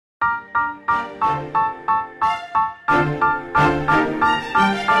Good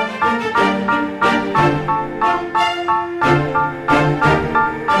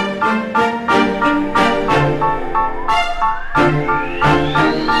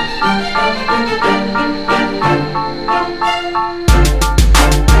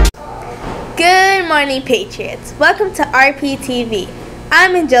morning, Patriots. Welcome to RPTV.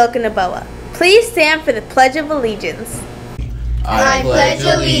 I'm Angelica Naboa. Please stand for the Pledge of Allegiance. I pledge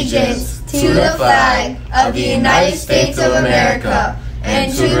allegiance to the flag of the United States of America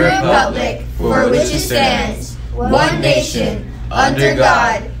and to the republic for which it stands, one nation, under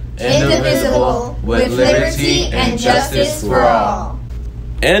God, indivisible, with liberty and justice for all.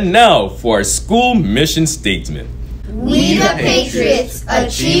 And now for our school mission statement. We the Patriots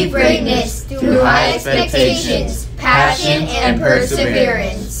achieve greatness through high expectations, passion, and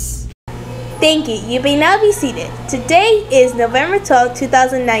perseverance. Thank you. You may now be seated. Today is November 12,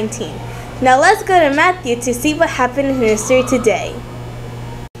 2019. Now let's go to Matthew to see what happened in history today.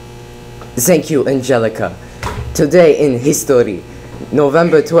 Thank you, Angelica. Today in history,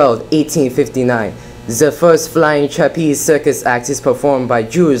 November 12, 1859, the first flying trapeze circus act is performed by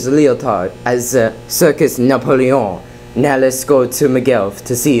Jules Lyotard as the Circus Napoleon. Now let's go to Miguel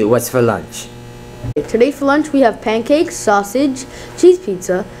to see what's for lunch. Today for lunch we have pancakes, sausage, cheese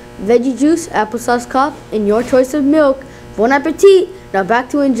pizza, veggie juice, applesauce cup, and your choice of milk. Bon appetit! Now back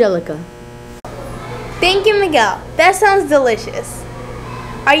to Angelica. Thank you, Miguel. That sounds delicious.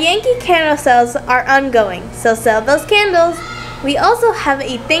 Our Yankee candle sales are ongoing, so sell those candles. We also have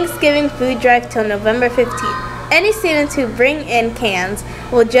a Thanksgiving food drive till November 15th. Any students who bring in cans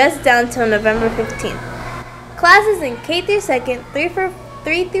will dress down till November 15th. Classes in K through 2nd,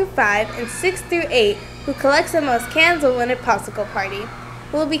 3 through 5, and 6 through 8 who collects the most cans will win a popsicle party.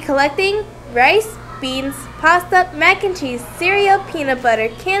 We'll be collecting rice, beans, pasta, mac and cheese, cereal, peanut butter,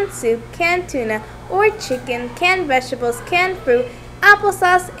 canned soup, canned tuna or chicken, canned vegetables, canned fruit,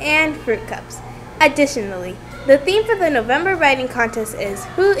 applesauce, and fruit cups. Additionally, the theme for the November writing contest is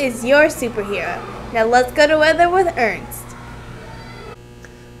Who is your superhero? Now let's go to weather with Ernst.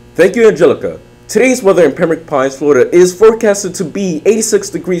 Thank you, Angelica. Today's weather in Pembroke Pines, Florida is forecasted to be 86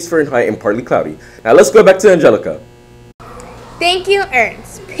 degrees Fahrenheit and partly cloudy. Now let's go back to Angelica. Thank you,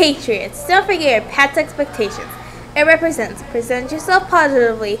 Ernst. Patriots, don't forget your past expectations. It represents present yourself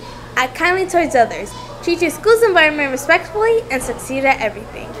positively, act kindly towards others, treat your school's environment respectfully, and succeed at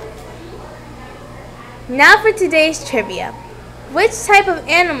everything. Now for today's trivia. Which type of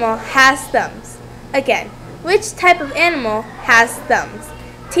animal has thumbs? Again, which type of animal has thumbs?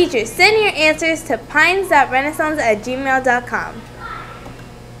 Teachers, send your answers to pines.renaissance@gmail.com.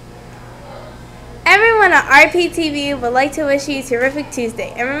 Everyone at RPTV would like to wish you a terrific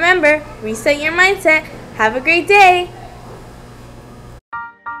Tuesday. And remember, reset your mindset. Have a great day.